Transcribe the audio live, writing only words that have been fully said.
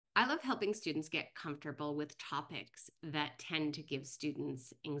I love helping students get comfortable with topics that tend to give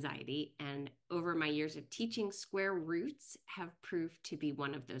students anxiety. And over my years of teaching, square roots have proved to be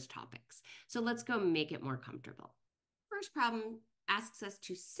one of those topics. So let's go make it more comfortable. First problem asks us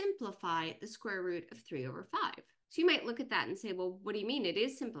to simplify the square root of 3 over 5. So you might look at that and say, well, what do you mean? It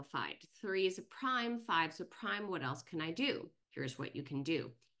is simplified. 3 is a prime, 5 is a prime. What else can I do? Here's what you can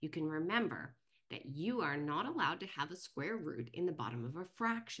do. You can remember that you are not allowed to have a square root in the bottom of a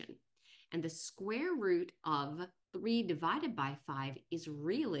fraction. And the square root of 3 divided by 5 is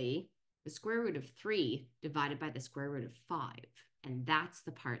really the square root of 3 divided by the square root of 5. And that's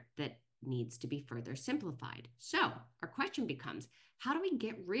the part that needs to be further simplified. So our question becomes, how do we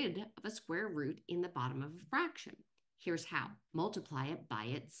get rid of a square root in the bottom of a fraction? Here's how. Multiply it by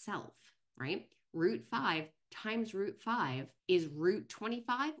itself, right? Root 5 times root 5 is root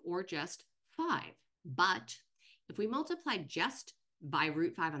 25 or just 5. But if we multiply just by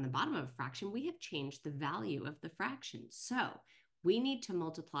root 5 on the bottom of a fraction, we have changed the value of the fraction. So we need to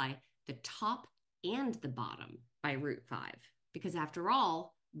multiply the top and the bottom by root 5. Because after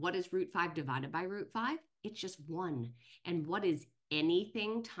all, what is root 5 divided by root 5? It's just 1. And what is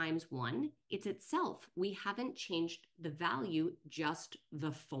anything times 1? It's itself. We haven't changed the value, just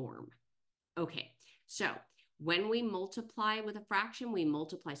the form. Okay, so when we multiply with a fraction, we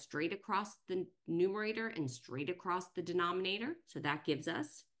multiply straight across the numerator and straight across the denominator. So that gives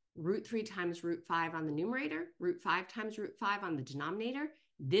us root 3 times root 5 on the numerator, root 5 times root 5 on the denominator.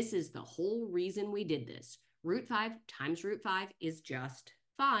 This is the whole reason we did this. Root 5 times root 5 is just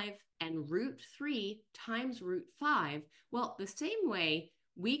 5. And root 3 times root 5, well, the same way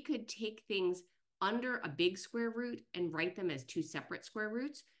we could take things under a big square root and write them as two separate square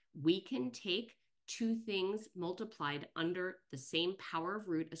roots, we can take two things multiplied under the same power of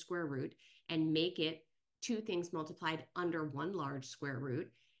root, a square root, and make it two things multiplied under one large square root,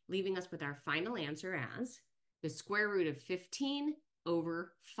 leaving us with our final answer as the square root of 15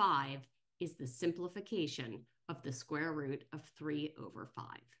 over 5 is the simplification of the square root of 3 over 5.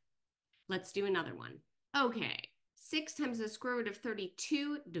 Let's do another one. Okay, 6 times the square root of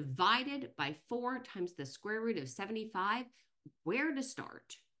 32 divided by 4 times the square root of 75. Where to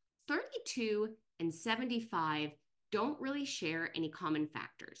start? 32 and 75 don't really share any common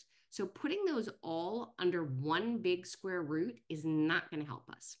factors. So putting those all under one big square root is not going to help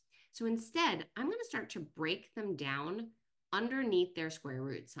us. So instead, I'm going to start to break them down underneath their square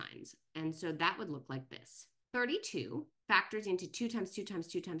root signs. And so that would look like this. 32 factors into 2 times 2 times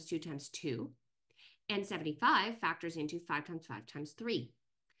 2 times 2 times 2. And 75 factors into 5 times 5 times 3.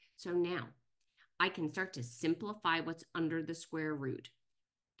 So now I can start to simplify what's under the square root.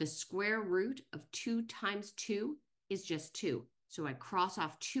 The square root of 2 times 2 is just 2. So I cross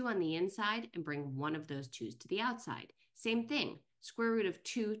off 2 on the inside and bring one of those 2's to the outside. Same thing, square root of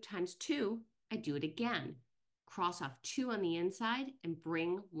 2 times 2, I do it again. Cross off 2 on the inside and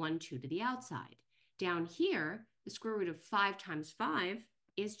bring 1 2 to the outside. Down here, the square root of 5 times 5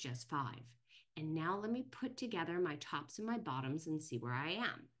 is just 5. And now let me put together my tops and my bottoms and see where I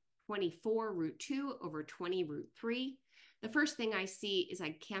am. 24 root 2 over 20 root 3. The first thing I see is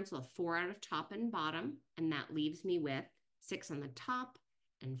I cancel a 4 out of top and bottom, and that leaves me with 6 on the top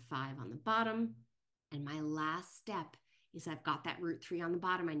and 5 on the bottom. And my last step is I've got that root 3 on the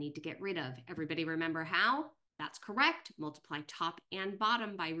bottom I need to get rid of. Everybody remember how? That's correct. Multiply top and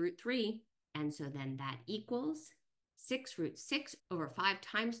bottom by root 3. And so then that equals 6 root 6 over 5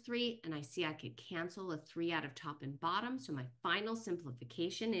 times 3. And I see I could cancel a 3 out of top and bottom. So my final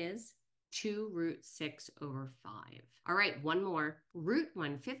simplification is 2 root 6 over 5. All right, one more. Root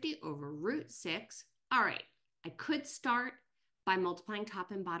 150 over root 6. All right, I could start by multiplying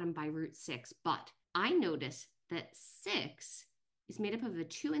top and bottom by root 6, but I notice that 6 is made up of a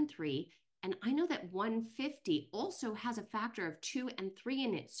 2 and 3, and I know that 150 also has a factor of 2 and 3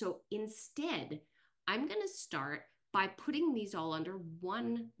 in it. So instead, I'm going to start by putting these all under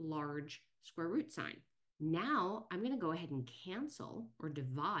one large square root sign. Now I'm going to go ahead and cancel or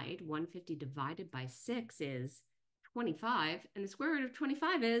divide. 150 divided by 6 is 25, and the square root of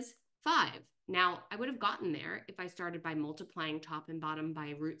 25 is 5. Now, I would have gotten there if I started by multiplying top and bottom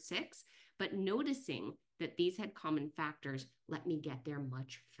by root 6, but noticing that these had common factors let me get there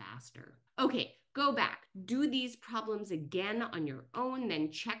much faster. Okay, go back. Do these problems again on your own,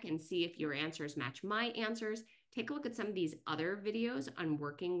 then check and see if your answers match my answers. Take a look at some of these other videos on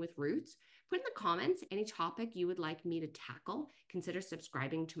working with roots. Put in the comments any topic you would like me to tackle. Consider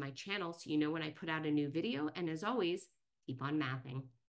subscribing to my channel so you know when I put out a new video. And as always, keep on mathing.